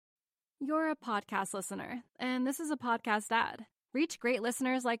You're a podcast listener, and this is a podcast ad. Reach great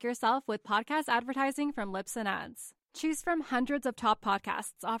listeners like yourself with podcast advertising from Libsyn Ads. Choose from hundreds of top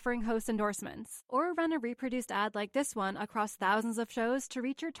podcasts offering host endorsements, or run a reproduced ad like this one across thousands of shows to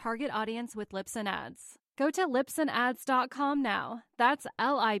reach your target audience with Libsyn Ads. Go to libsynads.com now. That's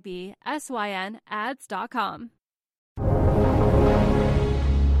LIBSYN ads.com.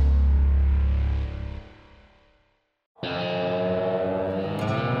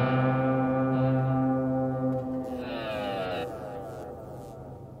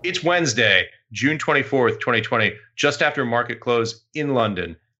 It's Wednesday, June 24th, 2020, just after market close in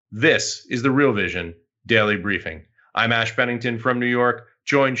London. This is the Real Vision Daily Briefing. I'm Ash Bennington from New York,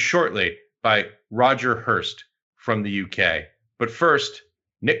 joined shortly by Roger Hurst from the UK. But first,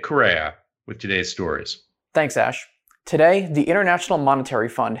 Nick Correa with today's stories. Thanks, Ash. Today, the International Monetary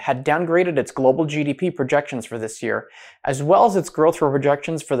Fund had downgraded its global GDP projections for this year, as well as its growth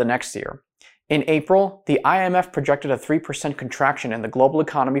projections for the next year. In April, the IMF projected a 3% contraction in the global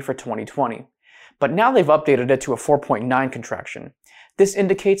economy for 2020, but now they've updated it to a 4.9% contraction. This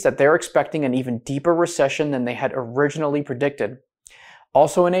indicates that they're expecting an even deeper recession than they had originally predicted.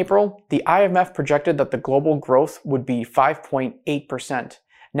 Also in April, the IMF projected that the global growth would be 5.8%.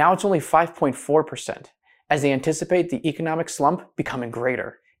 Now it's only 5.4%, as they anticipate the economic slump becoming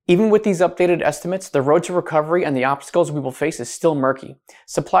greater. Even with these updated estimates, the road to recovery and the obstacles we will face is still murky.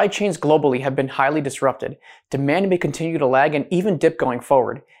 Supply chains globally have been highly disrupted. Demand may continue to lag and even dip going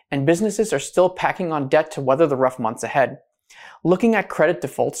forward, and businesses are still packing on debt to weather the rough months ahead. Looking at credit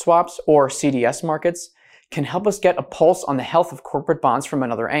default swaps, or CDS markets, can help us get a pulse on the health of corporate bonds from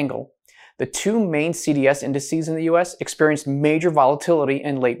another angle. The two main CDS indices in the US experienced major volatility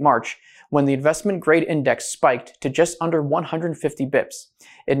in late March, when the investment grade index spiked to just under 150 bips.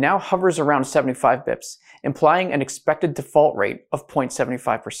 It now hovers around 75 bips, implying an expected default rate of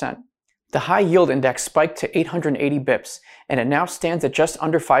 0.75%. The high yield index spiked to 880 bips, and it now stands at just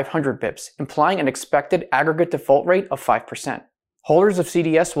under 500 bips, implying an expected aggregate default rate of 5%. Holders of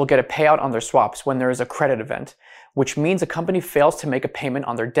CDS will get a payout on their swaps when there is a credit event, which means a company fails to make a payment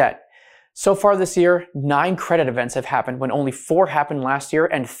on their debt. So far this year, 9 credit events have happened when only 4 happened last year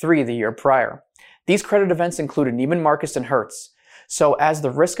and 3 the year prior. These credit events included Neiman Marcus and Hertz. So as the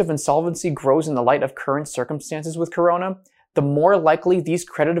risk of insolvency grows in the light of current circumstances with Corona, the more likely these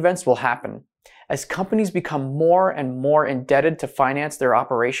credit events will happen. As companies become more and more indebted to finance their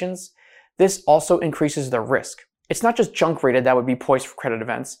operations, this also increases their risk. It's not just junk rated that would be poised for credit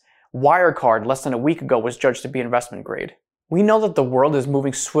events. Wirecard less than a week ago was judged to be investment grade. We know that the world is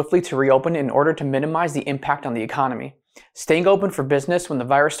moving swiftly to reopen in order to minimize the impact on the economy. Staying open for business when the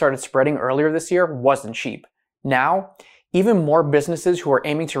virus started spreading earlier this year wasn't cheap. Now, even more businesses who are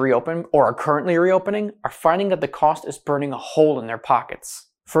aiming to reopen or are currently reopening are finding that the cost is burning a hole in their pockets.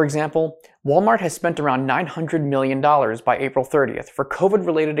 For example, Walmart has spent around $900 million by April 30th for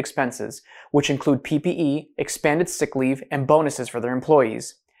COVID-related expenses, which include PPE, expanded sick leave, and bonuses for their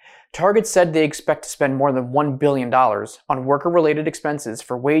employees. Target said they expect to spend more than $1 billion on worker-related expenses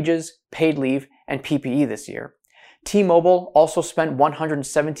for wages, paid leave, and PPE this year. T-Mobile also spent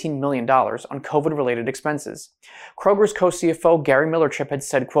 $117 million on COVID-related expenses. Kroger's co-CFO Gary Millerchip had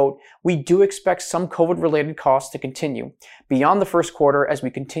said, quote, "We do expect some COVID-related costs to continue beyond the first quarter as we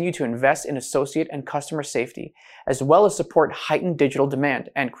continue to invest in associate and customer safety, as well as support heightened digital demand,"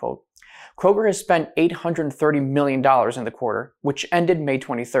 end quote. Kroger has spent $830 million in the quarter, which ended May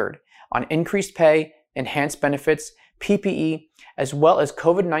 23rd, on increased pay, enhanced benefits, PPE, as well as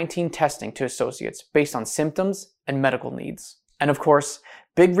COVID-19 testing to associates based on symptoms and medical needs. And of course,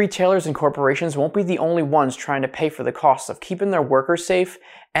 big retailers and corporations won't be the only ones trying to pay for the costs of keeping their workers safe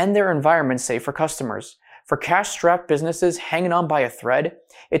and their environment safe for customers. For cash-strapped businesses hanging on by a thread,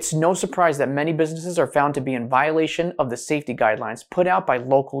 it's no surprise that many businesses are found to be in violation of the safety guidelines put out by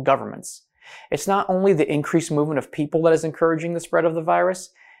local governments. It's not only the increased movement of people that is encouraging the spread of the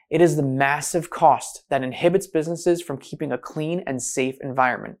virus, it is the massive cost that inhibits businesses from keeping a clean and safe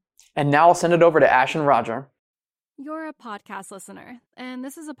environment. And now I'll send it over to Ash and Roger. You're a podcast listener, and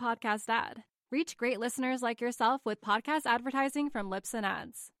this is a podcast ad. Reach great listeners like yourself with podcast advertising from Libsyn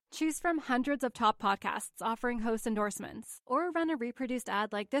Ads. Choose from hundreds of top podcasts offering host endorsements, or run a reproduced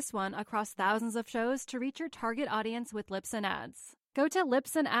ad like this one across thousands of shows to reach your target audience with Libsyn Ads. Go to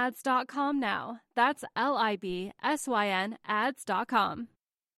libsynads.com now. That's LIBSYN ads.com.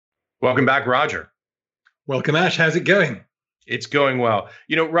 Welcome back, Roger. Welcome, Ash. How's it going? It's going well.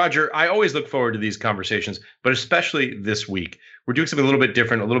 You know, Roger, I always look forward to these conversations, but especially this week. We're doing something a little bit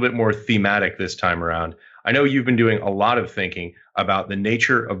different, a little bit more thematic this time around. I know you've been doing a lot of thinking about the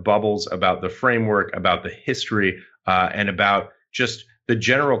nature of bubbles, about the framework, about the history, and about just the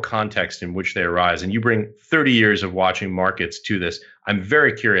general context in which they arise. And you bring 30 years of watching markets to this. I'm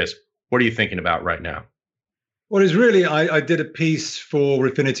very curious. What are you thinking about right now? Well, it's really, I did a piece for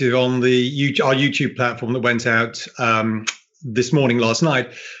Refinitiv on our YouTube platform that went out this morning, last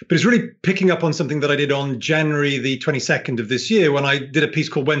night. But it's really picking up on something that I did on January the 22nd of this year when I did a piece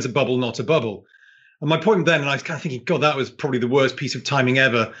called When's a Bubble Not a Bubble? And my point then, and I was kind of thinking, God, that was probably the worst piece of timing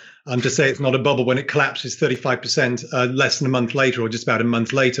ever to say it's not a bubble when it collapses 35% less than a month later, or just about a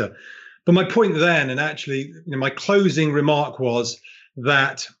month later. But my point then, and actually, my closing remark was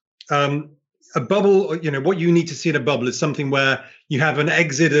that a bubble, what you need to see in a bubble is something where you have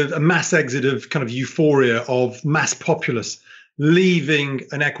a mass exit of kind of euphoria, of mass populace leaving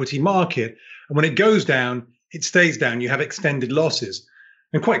an equity market. And when it goes down, it stays down. You have extended losses.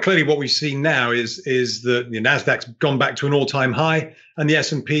 And quite clearly what we've seen now is that the Nasdaq's gone back to an all-time high and the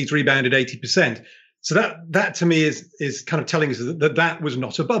S&P's rebounded 80%. So that to me is kind of telling us that was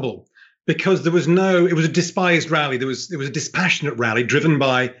not a bubble, because it was a despised rally. It was a dispassionate rally driven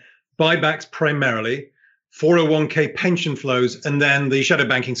by buybacks primarily, 401k pension flows, and then the shadow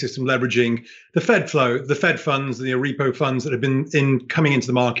banking system leveraging the Fed funds, the repo funds that have been coming into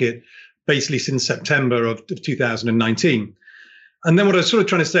the market basically since September of 2019. And then what I was sort of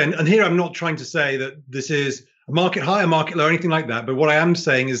trying to say, and here I'm not trying to say that this is a market high, a market low, or anything like that. But what I am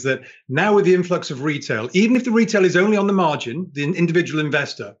saying is that now with the influx of retail, even if the retail is only on the margin, the individual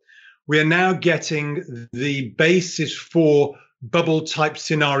investor, we are now getting the basis for bubble type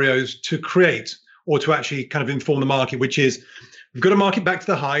scenarios to create, or to actually kind of inform the market, which is we've got a market back to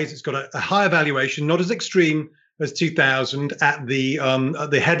the highs. It's got a higher valuation, not as extreme as 2000 at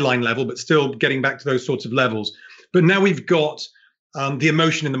the headline level, but still getting back to those sorts of levels. But now we've got the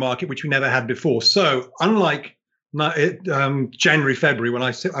emotion in the market, which we never had before. So unlike January, February, when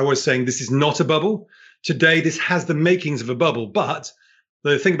I was saying this is not a bubble, today this has the makings of a bubble. But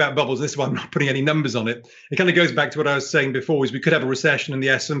the thing about bubbles, and this is why I'm not putting any numbers on it, it kind of goes back to what I was saying before, is we could have a recession and the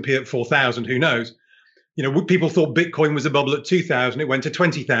S&P at 4,000, who knows? People thought Bitcoin was a bubble at 2,000, it went to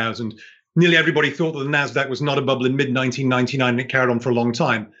 20,000. Nearly everybody thought that the Nasdaq was not a bubble in mid-1999, and it carried on for a long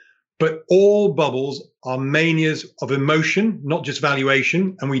time. But all bubbles are manias of emotion, not just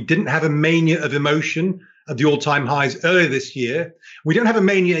valuation. And we didn't have a mania of emotion at the all-time highs earlier this year. We don't have a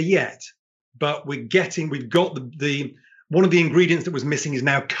mania yet, but we've got the one of the ingredients that was missing is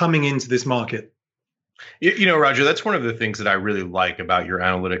now coming into this market. Roger, that's one of the things that I really like about your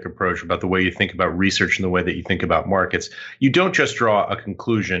analytic approach, about the way you think about research and the way that you think about markets. You don't just draw a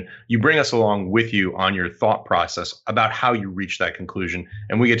conclusion. You bring us along with you on your thought process about how you reach that conclusion.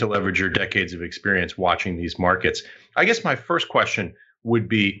 And we get to leverage your decades of experience watching these markets. I guess my first question would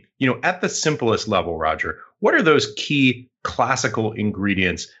be, at the simplest level, Roger, what are those key classical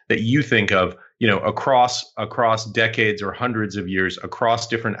ingredients that you think of, across decades or hundreds of years, across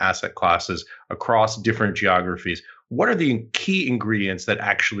different asset classes, across different geographies? What are the key ingredients that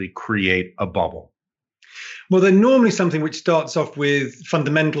actually create a bubble? Well, they're normally something which starts off with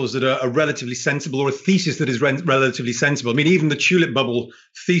fundamentals that are relatively sensible, or a thesis that is relatively sensible. I mean, even the tulip bubble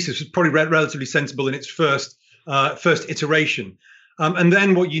thesis was probably relatively sensible in its first iteration. And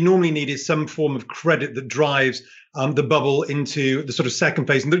then what you normally need is some form of credit that drives the bubble into the sort of second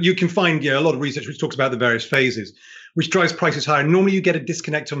phase. And you can find a lot of research which talks about the various phases, which drives prices higher. And normally you get a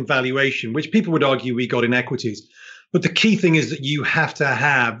disconnect on valuation, which people would argue we got in equities. But the key thing is that you have to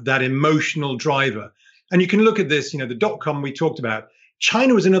have that emotional driver. And you can look at this, the dot-com we talked about.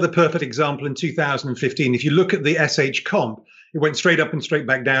 China was another perfect example in 2015. If you look at the SH comp, it went straight up and straight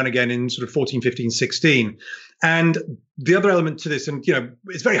back down again in sort of 14, 15, 16. And the other element to this, and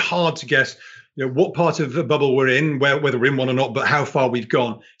it's very hard to guess what part of a bubble we're in, whether we're in one or not, but how far we've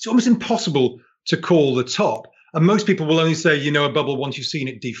gone. It's almost impossible to call the top. And most people will only say, a bubble once you've seen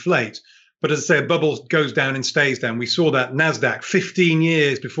it deflate. But as I say, a bubble goes down and stays down. We saw that Nasdaq 15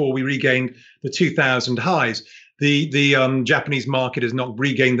 years before we regained the 2000 highs. The Japanese market has not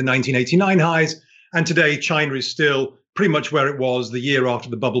regained the 1989 highs. And today, China is still pretty much where it was the year after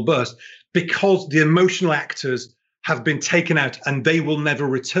the bubble burst, because the emotional actors have been taken out and they will never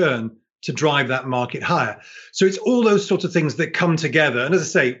return to drive that market higher. So it's all those sorts of things that come together. And as I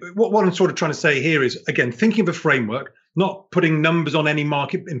say, what I'm sort of trying to say here is, again, thinking of a framework, not putting numbers on any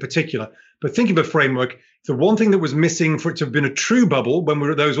market in particular, but thinking of a framework. The one thing that was missing for it to have been a true bubble when we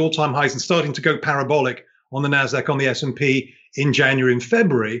were at those all-time highs and starting to go parabolic on the Nasdaq, on the S&P in January and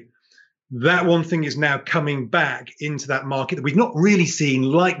February, that one thing is now coming back into that market that we've not really seen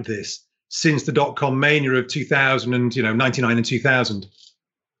like this since the dot-com mania of 2000 and 99 and 2000.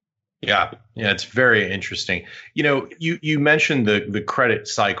 Yeah, it's very interesting. You mentioned the credit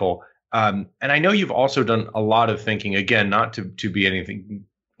cycle. And I know you've also done a lot of thinking, again, not to be anything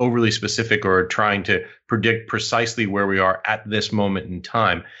overly specific or trying to predict precisely where we are at this moment in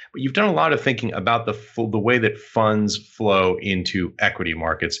time, but you've done a lot of thinking about the way that funds flow into equity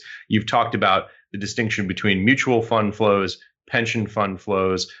markets. You've talked about the distinction between mutual fund flows, pension fund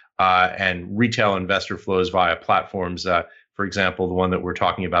flows, and retail investor flows via platforms. For example, the one that we're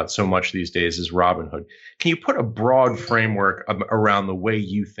talking about so much these days is Robinhood. Can you put a broad framework around the way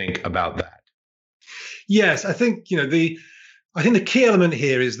you think about that? Yes, I think the key element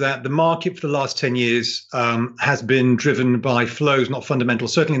here is that the market for the last 10 years has been driven by flows, not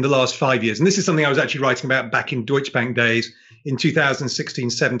fundamentals, certainly in the last 5 years. And this is something I was actually writing about back in Deutsche Bank days in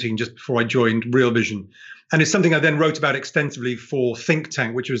 2016-17, just before I joined Real Vision. And it's something I then wrote about extensively for Think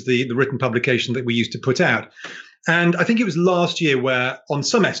Tank, which was the written publication that we used to put out. And I think it was last year where, on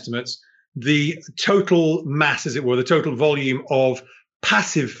some estimates, the total mass, as it were, the total volume of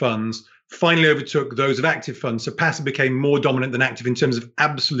passive funds finally overtook those of active funds. So passive became more dominant than active in terms of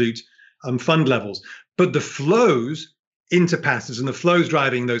absolute fund levels. But the flows into passives and the flows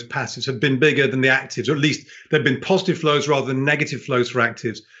driving those passives have been bigger than the actives, or at least there have been positive flows rather than negative flows for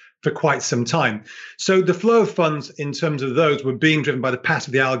actives for quite some time. So the flow of funds in terms of those were being driven by the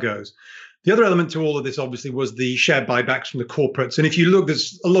passive, the algos. The other element to all of this, obviously, was the share buybacks from the corporates. And if you look,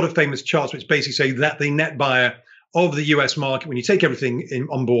 there's a lot of famous charts which basically say that the net buyer of the US market, when you take everything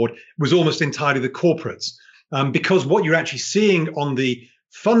on board, was almost entirely the corporates. Because what you're actually seeing on the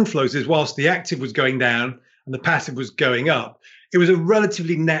fund flows is whilst the active was going down and the passive was going up, it was a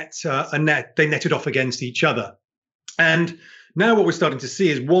relatively they netted off against each other. And now what we're starting to see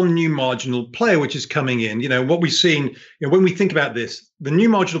is one new marginal player which is coming in. What we've seen, when we think about this, the new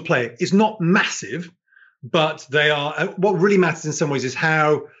marginal player is not massive, but they are. What really matters in some ways is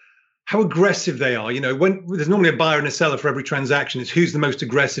how aggressive they are. When there's normally a buyer and a seller for every transaction, it's who's the most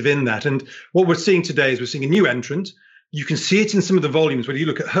aggressive in that. And what we're seeing today is we're seeing a new entrant. You can see it in some of the volumes. When you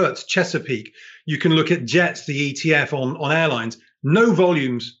look at Hertz, Chesapeake, you can look at Jets, the ETF on airlines. No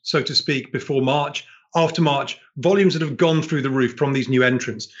volumes, so to speak, before March. After March, volumes that have gone through the roof from these new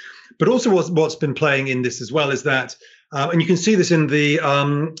entrants. But also what's been playing in this as well is that, and you can see this in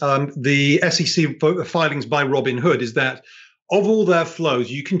the SEC filings by Robinhood, is that of all their flows,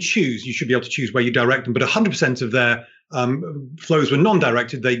 you should be able to choose where you direct them, but 100% of their flows were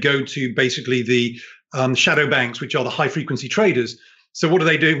non-directed. They go to basically the shadow banks, which are the high frequency traders. So what are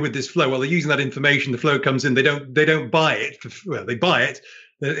they doing with this flow? Well, they're using that information. The flow comes in. They don't buy it. They buy it.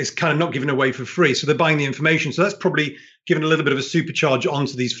 It's kind of not given away for free. So they're buying the information. So that's probably given a little bit of a supercharge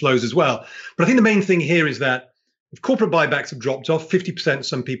onto these flows as well. But I think the main thing here is that if corporate buybacks have dropped off, 50%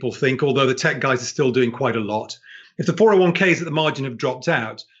 some people think, although the tech guys are still doing quite a lot. If the 401ks at the margin have dropped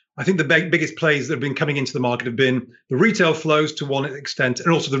out, I think the biggest plays that have been coming into the market have been the retail flows to one extent,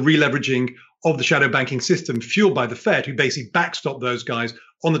 and also the re-leveraging of the shadow banking system fueled by the Fed, who basically backstopped those guys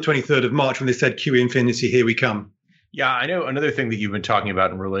on the 23rd of March when they said QE infinity, here we come. Yeah, I know another thing that you've been talking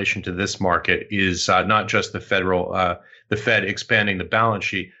about in relation to this market is not just the Fed expanding the balance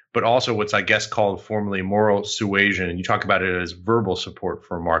sheet, but also what's, I guess, called formally moral suasion. And you talk about it as verbal support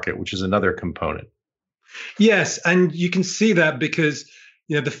for a market, which is another component. Yes, and you can see that because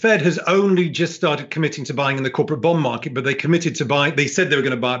the Fed has only just started committing to buying in the corporate bond market, but they committed to buy. They said they were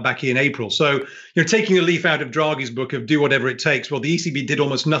going to buy it back in April. So taking a leaf out of Draghi's book of do whatever it takes. Well, the ECB did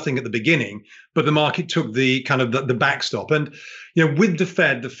almost nothing at the beginning, but the market took the kind of the backstop. And with the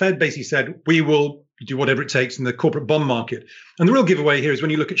Fed basically said we will do whatever it takes in the corporate bond market. And the real giveaway here is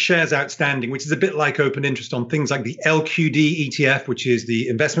when you look at shares outstanding, which is a bit like open interest on things like the LQD ETF, which is the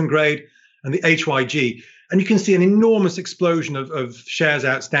investment grade, and the HYG. And you can see an enormous explosion of shares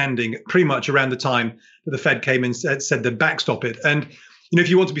outstanding pretty much around the time that the Fed came in and said they'd backstop it. And if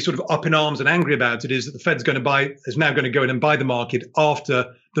you want to be sort of up in arms and angry about it, is that the Fed's is now going to go in and buy the market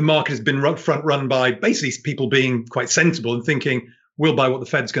after the market has been front run by basically people being quite sensible and thinking we'll buy what the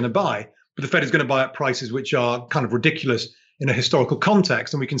Fed's going to buy. But the Fed is going to buy at prices which are kind of ridiculous in a historical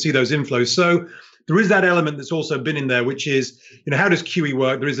context, and we can see those inflows. So there is that element that's also been in there, which is, how does QE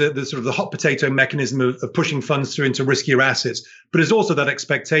work? There is the sort of the hot potato mechanism of pushing funds through into riskier assets. But there's also that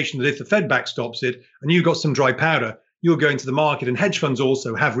expectation that if the Fed backstops it and you've got some dry powder, you'll go into the market. And hedge funds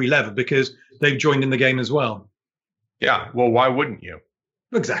also have relevered because they've joined in the game as well. Yeah. Well, why wouldn't you?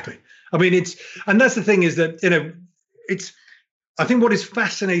 Exactly. I mean, and that's the thing is that, I think what is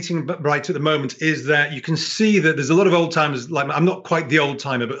fascinating right at the moment is that you can see that there's a lot of old timers, like I'm not quite the old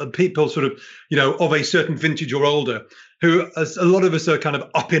timer, but people sort of, of a certain vintage or older, who a lot of us are kind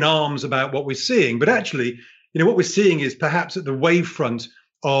of up in arms about what we're seeing. But actually, what we're seeing is perhaps at the wave front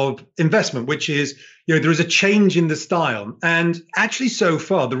of investment, which is, there is a change in the style. And actually, so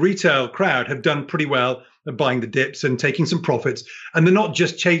far, the retail crowd have done pretty well at buying the dips and taking some profits. And they're not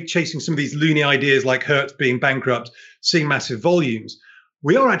just chasing some of these loony ideas like Hertz being bankrupt, seeing massive volumes.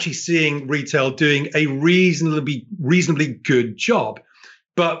 We are actually seeing retail doing a reasonably good job.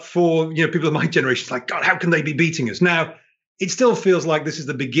 But for people of my generation, it's like, God, how can they be beating us? Now, it still feels like this is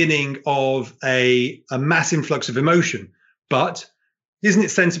the beginning of a mass influx of emotion. But isn't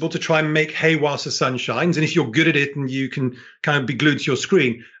it sensible to try and make hay whilst the sun shines? And if you're good at it and you can kind of be glued to your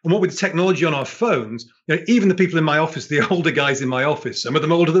screen, and what with the technology on our phones, even the people in my office, the older guys in my office, some of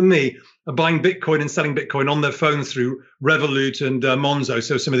them older than me, are buying Bitcoin and selling Bitcoin on their phones through Revolut and Monzo.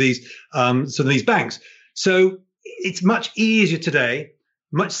 So some of these banks. So it's much easier today,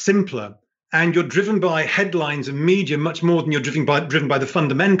 much simpler, and you're driven by headlines and media much more than you're driven by the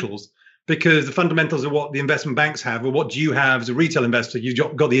fundamentals. Because the fundamentals are what the investment banks have, or what do you have as a retail investor?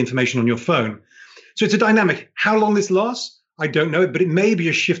 You've got the information on your phone. So it's a dynamic. How long this lasts, I don't know, but it may be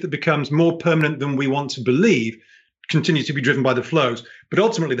a shift that becomes more permanent than we want to believe, continues to be driven by the flows. But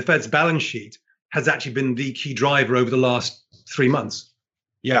ultimately, the Fed's balance sheet has actually been the key driver over the last 3 months.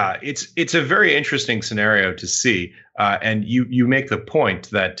 Yeah, it's a very interesting scenario to see. And you make the point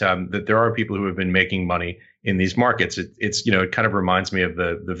that that there are people who have been making money in these markets. It kind of reminds me of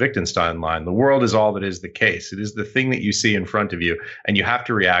the Wittgenstein line. The world is all that is the case. It is the thing that you see in front of you, and you have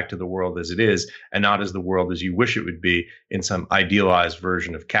to react to the world as it is and not as the world as you wish it would be in some idealized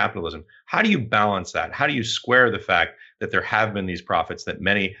version of capitalism. How do you balance that? How do you square the fact that there have been these profits that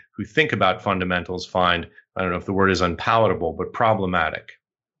many who think about fundamentals find, I don't know if the word is unpalatable, but problematic?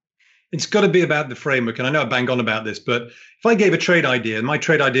 It's got to be about the framework. And I know I bang on about this, but if I gave a trade idea, my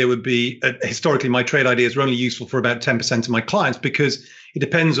trade idea would be, historically, my trade ideas are only useful for about 10% of my clients, because it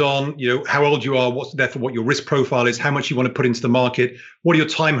depends on, how old you are, what your risk profile is, how much you want to put into the market, what your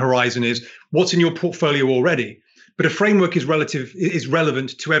time horizon is, what's in your portfolio already. But a framework is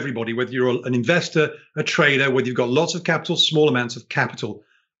relevant to everybody, whether you're an investor, a trader, whether you've got lots of capital, small amounts of capital.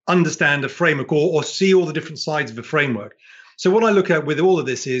 Understand a framework or see all the different sides of a framework. So what I look at with all of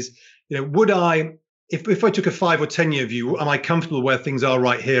this is, would I, if I took a 5 or 10 year view, am I comfortable where things are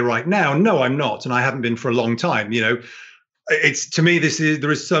right here, right now? No, I'm not, and I haven't been for a long time. It's, to me,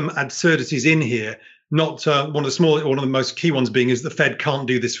 there is some absurdities in here. Not one of the most key ones being is the Fed can't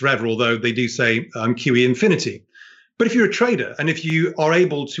do this forever, although they do say QE infinity. But if you're a trader and if you are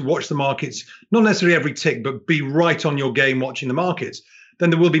able to watch the markets, not necessarily every tick, but be right on your game watching the markets, then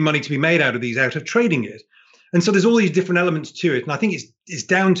there will be money to be made out of trading it. And so there's all these different elements to it. And I think it's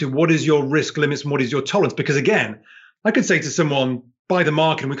down to what is your risk limits and what is your tolerance. Because again, I could say to someone, buy the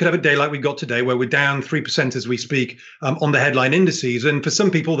market, and we could have a day like we've got today where we're down 3% as we speak on the headline indices. And for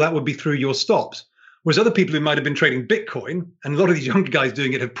some people, that would be through your stops. Whereas other people who might have been trading Bitcoin, and a lot of these younger guys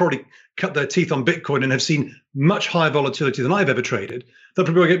doing it have probably cut their teeth on Bitcoin and have seen much higher volatility than I've ever traded.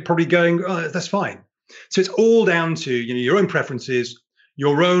 They're probably going, oh, that's fine. So it's all down to your own preferences,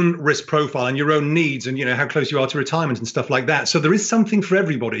 your own risk profile and your own needs, and how close you are to retirement and stuff like that. So there is something for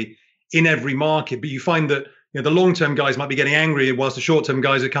everybody in every market, but you find that the long-term guys might be getting angry whilst the short-term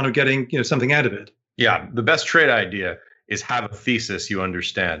guys are kind of getting something out of it. Yeah, the best trade idea is have a thesis you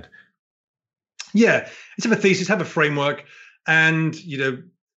understand. Yeah, it's have a thesis, have a framework, and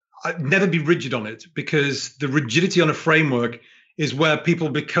never be rigid on it, because the rigidity on a framework is where people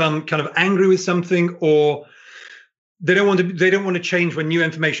become kind of angry with something, or they don't want to change when new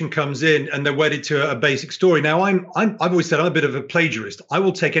information comes in and they're wedded to a basic story. Now, I've always said I'm a bit of a plagiarist. I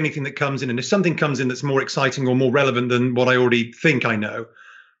will take anything that comes in, and if something comes in that's more exciting or more relevant than what I already think I know,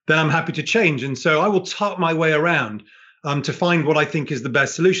 then I'm happy to change. And so I will tart my way around to find what I think is the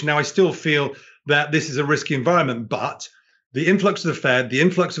best solution. Now, I still feel that this is a risky environment, but the influx of the Fed, the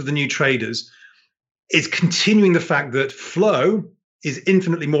influx of the new traders, is continuing the fact that flow is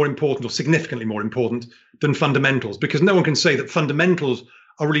infinitely more important, or significantly more important, than fundamentals, because no one can say that fundamentals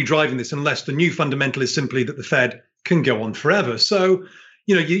are really driving this unless the new fundamental is simply that the Fed can go on forever. So,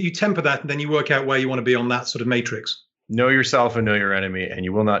 you temper that, and then you work out where you want to be on that sort of matrix. Know yourself and know your enemy, and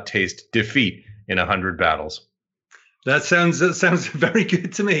you will not taste defeat in 100 battles. That sounds very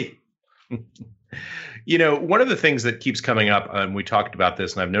good to me. One of the things that keeps coming up, and we talked about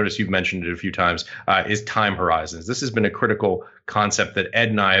this, and I've noticed you've mentioned it a few times, is time horizons. This has been a critical concept that Ed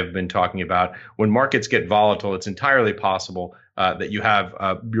and I have been talking about. When markets get volatile, it's entirely possible that you have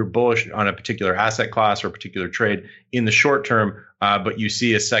you're bullish on a particular asset class or a particular trade in the short term, but you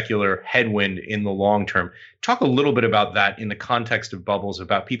see a secular headwind in the long term. Talk a little bit about that in the context of bubbles,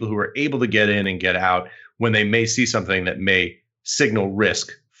 about people who are able to get in and get out when they may see something that may signal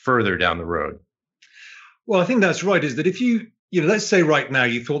risk further down the road. Well, I think that's right, is that if you let's say right now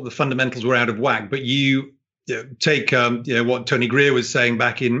you thought the fundamentals were out of whack, but you take what Tony Greer was saying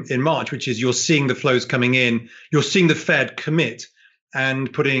back in March, which is you're seeing the flows coming in, you're seeing the Fed commit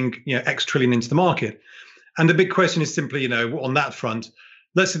and putting X trillion into the market. And the big question is simply, on that front,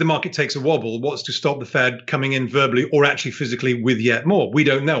 let's say the market takes a wobble, what's to stop the Fed coming in verbally or actually physically with yet more? We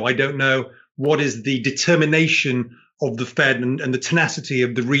don't know. I don't know what is the determination of the Fed and the tenacity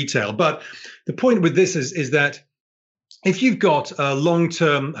of the retail. But the point with this is that if you've got a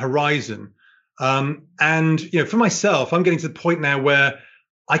long-term horizon, and for myself, I'm getting to the point now where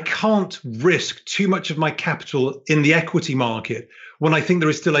I can't risk too much of my capital in the equity market when I think there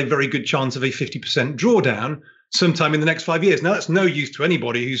is still a very good chance of a 50% drawdown sometime in the next 5 years. Now, that's no use to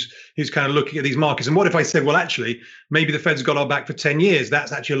anybody who's kind of looking at these markets. And what if I said, well, actually, maybe the Fed's got our back for 10 years?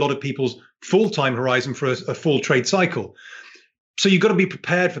 That's actually a lot of people's full-time horizon for a full trade cycle. So you've got to be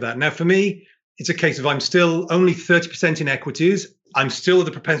prepared for that. Now, for me, it's a case of I'm still only 30% in equities. I'm still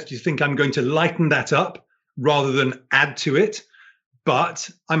the propensity to think I'm going to lighten that up rather than add to it. But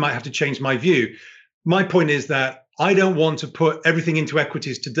I might have to change my view. My point is that I don't want to put everything into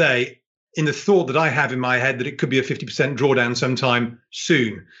equities today in the thought that I have in my head that it could be a 50% drawdown sometime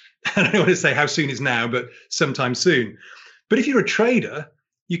soon. And I don't want to say how soon is now, but sometime soon. But if you're a trader,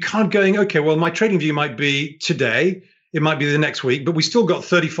 you can't going, okay, well, my trading view might be today, it might be the next week, but we still got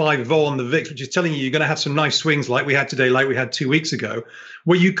 35 vol on the VIX, which is telling you're going to have some nice swings like we had today, like we had 2 weeks ago,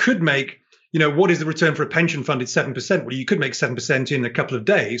 where you could make, what is the return for a pension fund? It's 7%. Well, you could make 7% in a couple of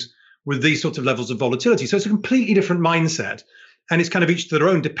days with these sorts of levels of volatility. So it's a completely different mindset. And it's kind of each to their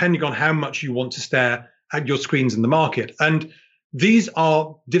own, depending on how much you want to stare at your screens in the market. And these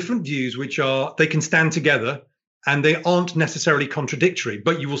are different views, they can stand together and they aren't necessarily contradictory,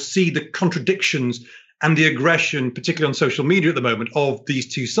 but you will see the contradictions and the aggression, particularly on social media at the moment, of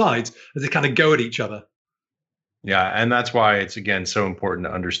these two sides as they kind of go at each other. Yeah, and that's why it's, again, so important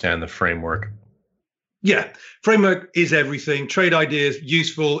to understand the framework. Yeah, framework is everything. Trade ideas,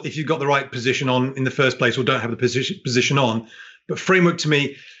 useful if you've got the right position on in the first place or don't have the position on. But framework, to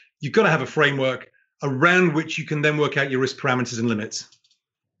me, you've got to have a framework around which you can then work out your risk parameters and limits.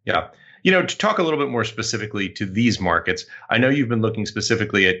 Yeah. To talk a little bit more specifically to these markets, I know you've been looking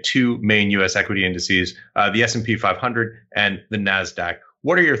specifically at two main U.S. equity indices, the S&P 500 and the NASDAQ.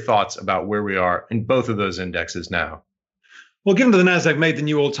 What are your thoughts about where we are in both of those indexes now? Well, given that the NASDAQ made the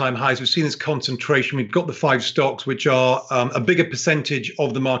new all-time highs, we've seen this concentration. We've got the 5 stocks, which are a bigger percentage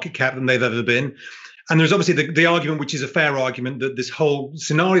of the market cap than they've ever been. And there's obviously the argument, which is a fair argument, that this whole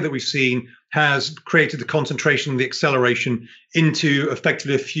scenario that we've seen has created the concentration and the acceleration into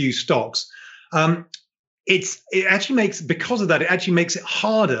effectively a few stocks. It actually makes, because of that, it actually makes it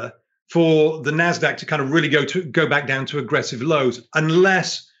harder for the NASDAQ to kind of really go back down to aggressive lows,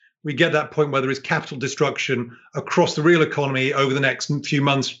 unless we get that point where there is capital destruction across the real economy over the next few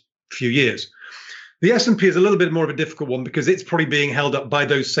months, few years. The S&P is a little bit more of a difficult one because it's probably being held up by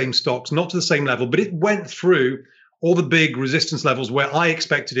those same stocks, not to the same level, but it went through all the big resistance levels where I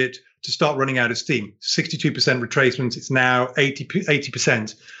expected it to start running out of steam. 62% retracement, it's now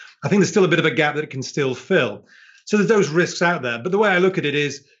 80%. I think there's still a bit of a gap that it can still fill. So there's those risks out there. But the way I look at it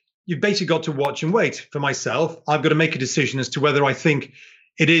is you've basically got to watch and wait. For myself, I've got to make a decision as to whether I think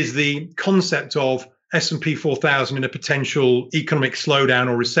it is the concept of S&P 4000 in a potential economic slowdown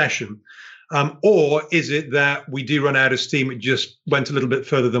or recession. Or is it that we do run out of steam? It just went a little bit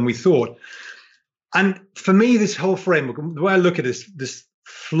further than we thought. And for me, this whole framework, the way I look at this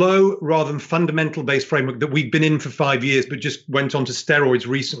flow rather than fundamental based framework that we've been in for 5 years, but just went on to steroids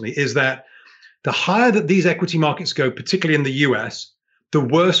recently, is that the higher that these equity markets go, particularly in the US, the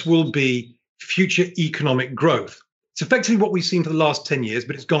worse will be future economic growth. It's effectively what we've seen for the last 10 years,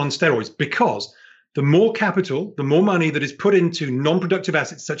 but it's gone on steroids because the more capital, the more money that is put into non-productive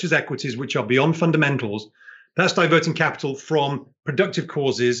assets such as equities, which are beyond fundamentals, that's diverting capital from productive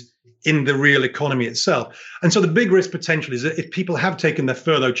causes in the real economy itself. And so the big risk potential is that if people have taken their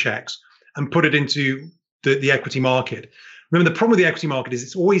furlough checks and put it into the equity market. Remember, the problem with the equity market is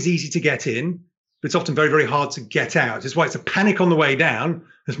it's always easy to get in, but it's often very, very hard to get out. It's why it's a panic on the way down,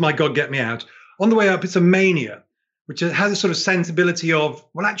 as my God, get me out. On the way up, it's a mania, which has a sort of sensibility of,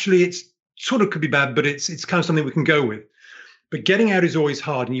 well, actually, it's sort of could be bad, but it's kind of something we can go with. But getting out is always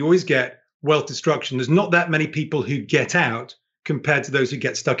hard, and you always get wealth destruction. There's not that many people who get out compared to those who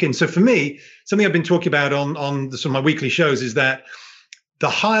get stuck in. So for me, something I've been talking about on some of my weekly shows is that the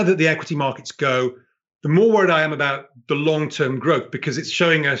higher that the equity markets go, the more worried I am about the long-term growth, because it's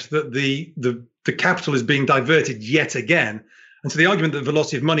showing us that the capital is being diverted yet again. And so the argument that the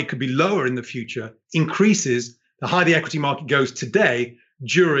velocity of money could be lower in the future increases the higher the equity market goes today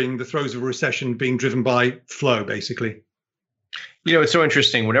during the throes of a recession being driven by flow, basically. It's so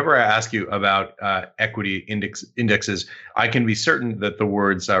interesting. Whenever I ask you about equity indexes, I can be certain that the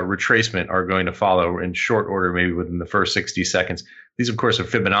words retracement are going to follow in short order, maybe within the first 60 seconds. These, of course, are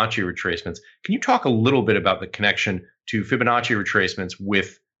Fibonacci retracements. Can you talk a little bit about the connection to Fibonacci retracements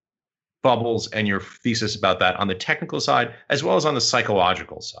with bubbles and your thesis about that on the technical side, as well as on the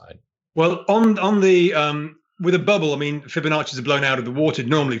psychological side? Well, on the with a bubble, I mean, Fibonacci's are blown out of the water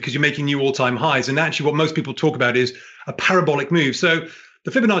normally because you're making new all-time highs. And actually what most people talk about is a parabolic move. So the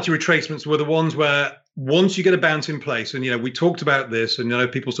Fibonacci retracements were the ones where once you get a bounce in place, and, we talked about this,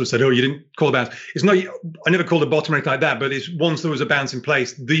 and, people sort of said, oh, you didn't call a bounce. It's not, I never called a bottom or anything like that, but it's once there was a bounce in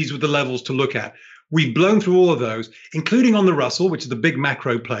place, these were the levels to look at. We've blown through all of those, including on the Russell, which is the big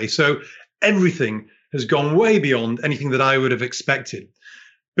macro play. So everything has gone way beyond anything that I would have expected.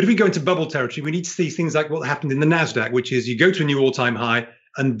 But if we go into bubble territory, we need to see things like what happened in the NASDAQ, which is you go to a new all-time high,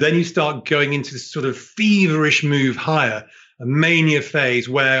 and then you start going into this sort of feverish move higher, a mania phase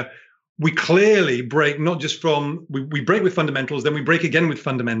where we clearly break not just from, we break with fundamentals, then we break again with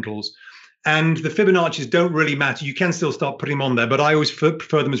fundamentals. And the Fibonacci's don't really matter. You can still start putting them on there, but I always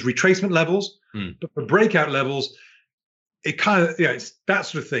prefer them as retracement levels. But for breakout levels, it kind of, it's that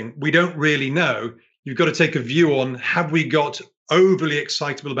sort of thing. We don't really know. You've got to take a view on, have we got overly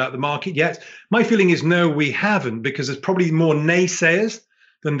excitable about the market yet? My feeling is no, we haven't, because there's probably more naysayers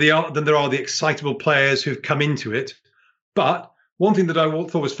than there are the excitable players who've come into it. But one thing that I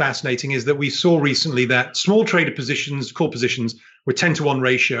thought was fascinating is that we saw recently that small trader positions, call positions, were 10-to-1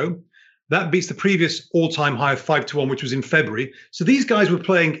 ratio. That beats the previous all-time high of 5-to-1, which was in February. So these guys were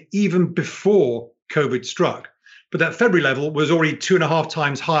playing even before COVID struck. But that February level was already 2.5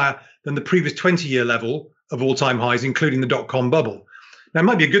 times higher than the previous 20-year level of all-time highs, including the dot-com bubble. Now, it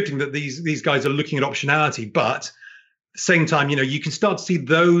might be a good thing that these guys are looking at optionality, but at the same time, you can start to see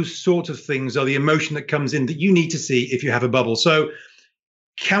those sort of things are the emotion that comes in that you need to see if you have a bubble. So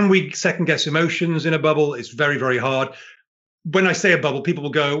can we second-guess emotions in a bubble? It's very, very hard. When I say a bubble, people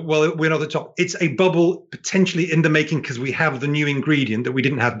will go, well, we're not at the top. It's a bubble potentially in the making because we have the new ingredient that we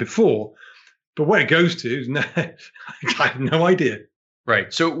didn't have before. But where it goes to, I have no idea.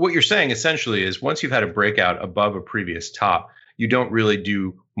 Right. So what you're saying essentially is once you've had a breakout above a previous top, you don't really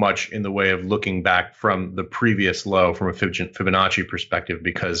do much in the way of looking back from the previous low from a Fibonacci perspective,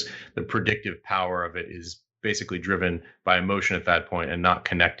 because the predictive power of it is basically driven by emotion at that point and not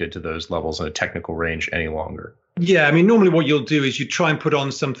connected to those levels in a technical range any longer. Yeah, I mean, normally what you'll do is you try and put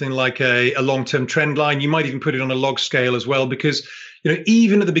on something like a long-term trend line. You might even put it on a log scale as well, because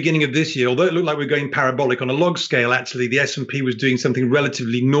even at the beginning of this year, although it looked like we're going parabolic on a log scale, actually the S&P was doing something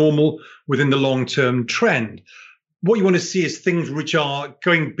relatively normal within the long-term trend. What you want to see is things which are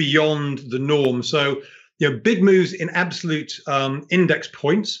going beyond the norm. So, big moves in absolute index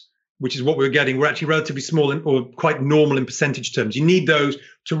points, which is what we're getting. We're actually relatively small or quite normal in percentage terms. You need those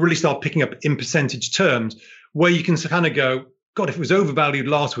to really start picking up in percentage terms, where you can kind of go, God, if it was overvalued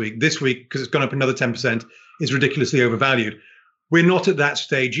last week, this week, because it's gone up another 10%, is ridiculously overvalued. We're not at that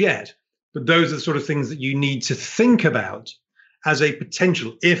stage yet, but those are the sort of things that you need to think about as a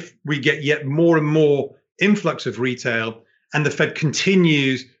potential if we get yet more and more influx of retail and the Fed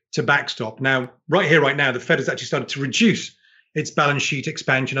continues to backstop. Now, right here, right now, the Fed has actually started to reduce its balance sheet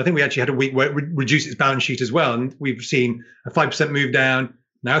expansion. I think we actually had a week where it reduced its balance sheet as well. And we've seen a 5% move down,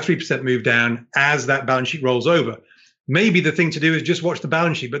 now 3% move down as that balance sheet rolls over. Maybe the thing to do is just watch the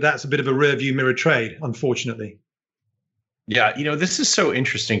balance sheet, but that's a bit of a rear view mirror trade, unfortunately. Yeah, this is so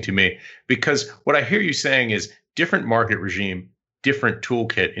interesting to me, because what I hear you saying is different market regime, different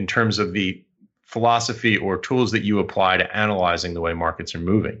toolkit in terms of the philosophy or tools that you apply to analyzing the way markets are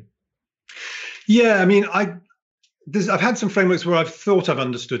moving. Yeah, I mean, I've had some frameworks where I've thought I've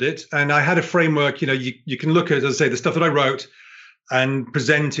understood it. And I had a framework, you can look at, as I say, the stuff that I wrote and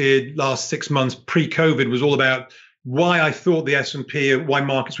presented last 6 months pre-COVID was all about why I thought the S&P, why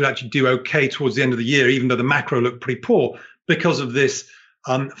markets would actually do okay towards the end of the year, even though the macro looked pretty poor, because of this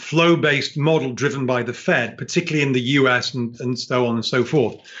flow-based model driven by the Fed, particularly in the US and so on and so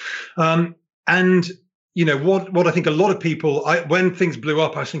forth. And what I think a lot of people, when things blew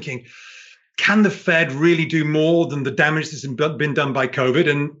up, I was thinking, can the Fed really do more than the damage that's been done by COVID?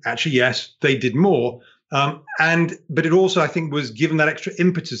 And actually, yes, they did more. But it also, I think, was given that extra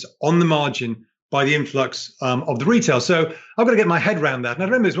impetus on the margin by the influx of the retail. So I've got to get my head around that. And I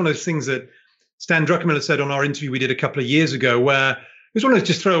remember it's one of those things that Stan Druckenmiller said on our interview we did a couple of years ago, where it was one of those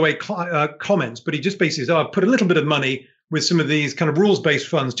just throwaway comments, but he just basically said, I've put a little bit of money with some of these kind of rules-based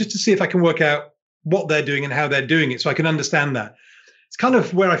funds just to see if I can work out what they're doing and how they're doing it so I can understand that. It's kind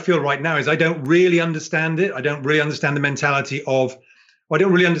of where I feel right now is I don't really understand it. I don't really understand the mentality of, I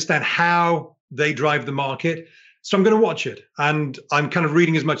don't really understand how they drive the market. So I'm going to watch it, and I'm kind of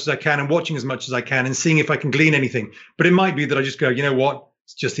reading as much as I can and watching as much as I can and seeing if I can glean anything. But it might be that I just go, you know what?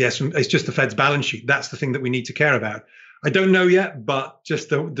 It's just the Fed's balance sheet. That's the thing that we need to care about. I don't know yet, but just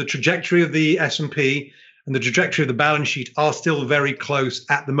the trajectory of the S&P and the trajectory of the balance sheet are still very close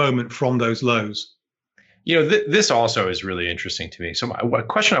at the moment from those lows. This also is really interesting to me. So a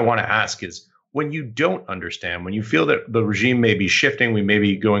question I want to ask is, when you don't understand, when you feel that the regime may be shifting, we may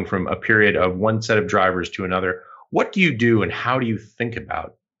be going from a period of one set of drivers to another, what do you do and how do you think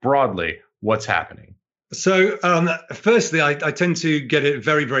about broadly what's happening? So firstly, I tend to get it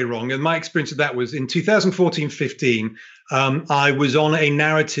very, very wrong. And my experience of that was in 2014-15, I was on a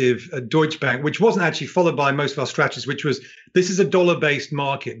narrative at Deutsche Bank, which wasn't actually followed by most of our strategists, which was this is a dollar-based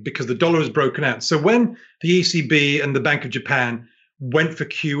market because the dollar has broken out. So when the ECB and the Bank of Japan went for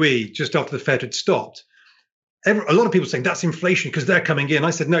QE just after the Fed had stopped, a lot of people saying that's inflation because they're coming in. I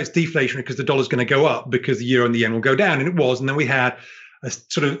said, no, it's deflation because the dollar's going to go up because the euro and the yen will go down. And it was. And then we had a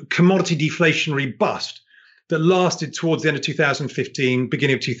sort of commodity deflationary bust that lasted towards the end of 2015,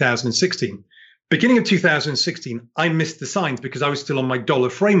 beginning of 2016. Beginning of 2016, I missed the signs because I was still on my dollar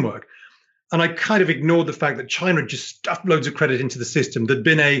framework. And I kind of ignored the fact that China had just stuffed loads of credit into the system. There'd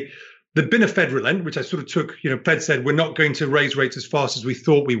been a Fed relent, which I sort of took, Fed said, we're not going to raise rates as fast as we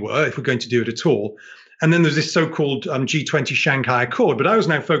thought we were, if we're going to do it at all. And then there's this so-called G20 Shanghai Accord. But I was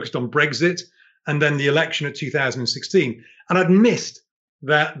now focused on Brexit and then the election of 2016. And I'd missed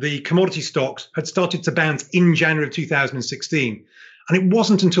that the commodity stocks had started to bounce in January of 2016. And it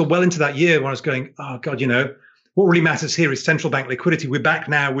wasn't until well into that year when I was going, oh, God, what really matters here is central bank liquidity. We're back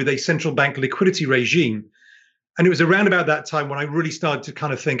now with a central bank liquidity regime. And it was around about that time when I really started to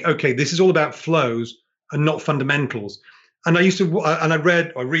kind of think, okay, this is all about flows and not fundamentals. And I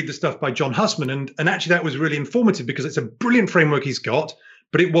read the stuff by John Hussman, and actually that was really informative because it's a brilliant framework he's got,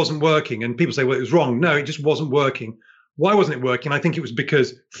 but it wasn't working. And people say, well, it was wrong. No, it just wasn't working. Why wasn't it working? I think it was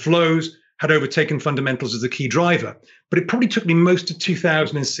because flows had overtaken fundamentals as the key driver. But it probably took me most of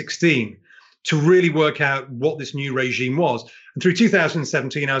 2016 to really work out what this new regime was. And through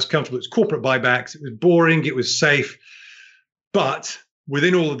 2017, I was comfortable. It was corporate buybacks. It was boring. It was safe. But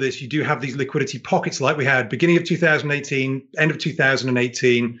within all of this, you do have these liquidity pockets like we had beginning of 2018, end of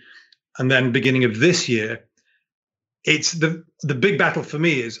 2018, and then beginning of this year. It's the big battle for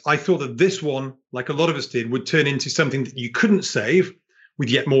me is I thought that this one, like a lot of us did, would turn into something that you couldn't save with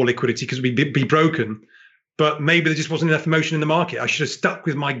yet more liquidity because we'd be broken. But maybe there just wasn't enough emotion in the market. I should have stuck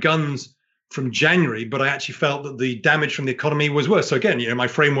with my guns from January, but I actually felt that the damage from the economy was worse. So again, my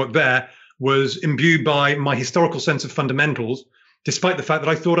framework there was imbued by my historical sense of fundamentals, despite the fact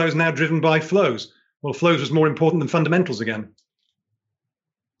that I thought I was now driven by flows. Well, flows was more important than fundamentals again.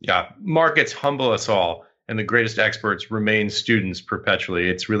 Yeah, markets humble us all, and the greatest experts remain students perpetually.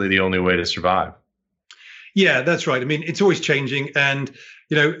 It's really the only way to survive. Yeah, that's right. I mean, it's always changing. And,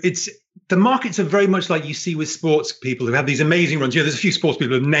 the markets are very much like you see with sports people who have these amazing runs. There's a few sports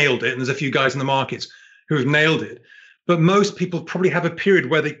people who have nailed it, and there's a few guys in the markets who have nailed it. But most people probably have a period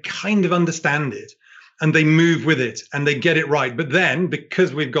where they kind of understand it and they move with it and they get it right. But then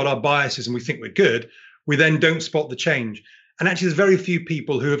because we've got our biases and we think we're good, we then don't spot the change. And actually, there's very few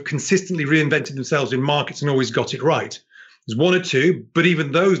people who have consistently reinvented themselves in markets and always got it right. There's one or two, but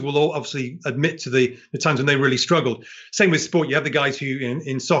even those will all obviously admit to the times when they really struggled. Same with sport. You have the guys who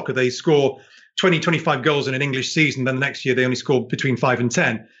in soccer, they score 20, 25 goals in an English season. Then the next year, they only score between 5 and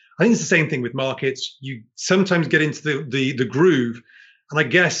 10. I think it's the same thing with markets. You sometimes get into the groove. And I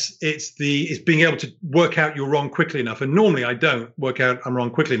guess it's being able to work out you're wrong quickly enough. And normally I don't work out I'm wrong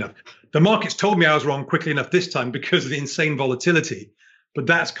quickly enough. The markets told me I was wrong quickly enough this time because of the insane volatility. But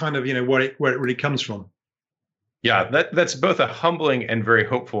that's kind of, where it really comes from. Yeah, that's both a humbling and very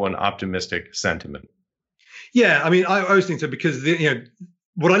hopeful and optimistic sentiment. Yeah, I mean, I always think so because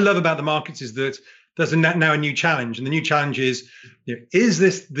what I love about the markets is that there's now a new challenge, and the new challenge is: does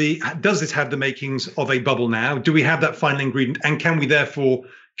this have the makings of a bubble now? Do we have that final ingredient, and can we therefore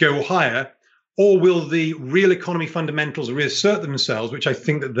go higher, or will the real economy fundamentals reassert themselves, which I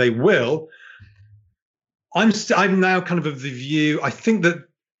think that they will? I'm now kind of the view. I think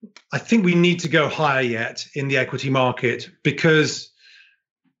we need to go higher yet in the equity market because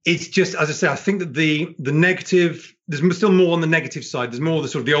it's just, as I say, I think that the negative, there's still more on the negative side. There's more the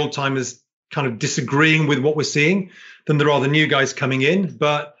sort of the old timers kind of disagreeing with what we're seeing than there are the new guys coming in.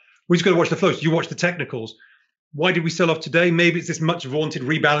 But we just got to watch the flows. You watch the technicals. Why did we sell off today? Maybe it's this much vaunted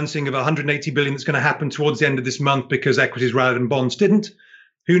rebalancing of 180 billion that's going to happen towards the end of this month because equities rallied and bonds didn't.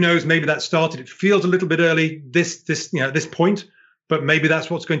 Who knows? Maybe that started. It feels a little bit early this at this point. But maybe that's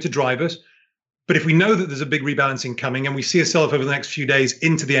what's going to drive us. But if we know that there's a big rebalancing coming and we see a sell-off over the next few days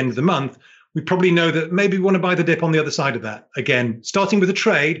into the end of the month, we probably know that maybe we want to buy the dip on the other side of that. Again, starting with a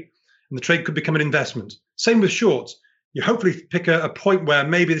trade, and the trade could become an investment. Same with shorts. You hopefully pick a point where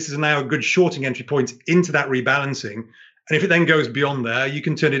maybe this is now a good shorting entry point into that rebalancing. And if it then goes beyond there, you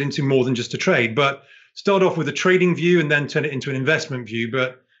can turn it into more than just a trade. But start off with a trading view and then turn it into an investment view.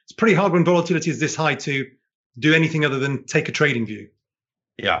 But it's pretty hard when volatility is this high to do anything other than take a trading view.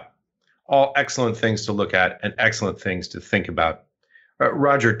 Yeah, all excellent things to look at and excellent things to think about.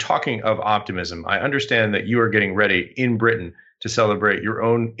 Roger, talking of optimism, I understand that you are getting ready in Britain to celebrate your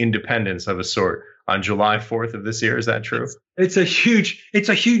own independence of a sort on July 4th of this year. Is that true? It's a huge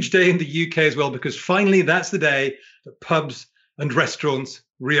day in the UK as well, because finally that's the day that pubs and restaurants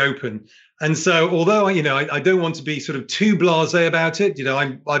reopen. And so, although I don't want to be sort of too blasé about it,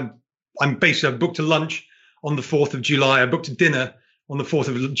 I'm basically, I booked a lunch on the 4th of July. I booked a dinner on the 4th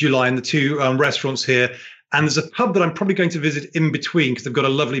of July in the two restaurants here. And there's a pub that I'm probably going to visit in between because they've got a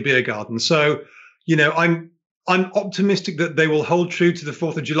lovely beer garden. So, I'm optimistic that they will hold true to the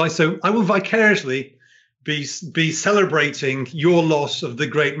 4th of July. So I will vicariously be celebrating your loss of the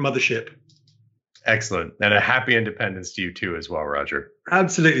great mothership. Excellent. And a happy independence to you too as well, Roger.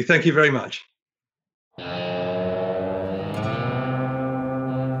 Absolutely. Thank you very much.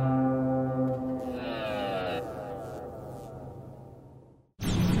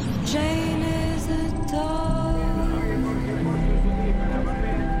 Jane is a dog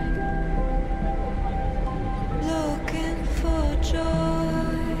looking for joy.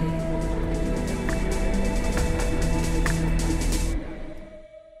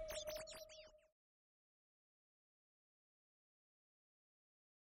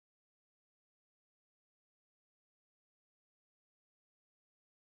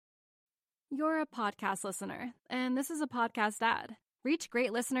 You're a podcast listener, and this is a podcast ad. Reach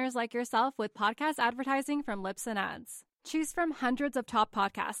great listeners like yourself with podcast advertising from Libsyn Ads. Choose from hundreds of top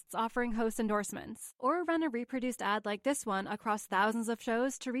podcasts offering host endorsements, or run a reproduced ad like this one across thousands of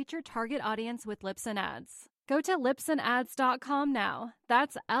shows to reach your target audience with Libsyn Ads. Go to libsynads.com now.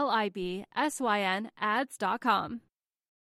 That's LIBSYN ads.com.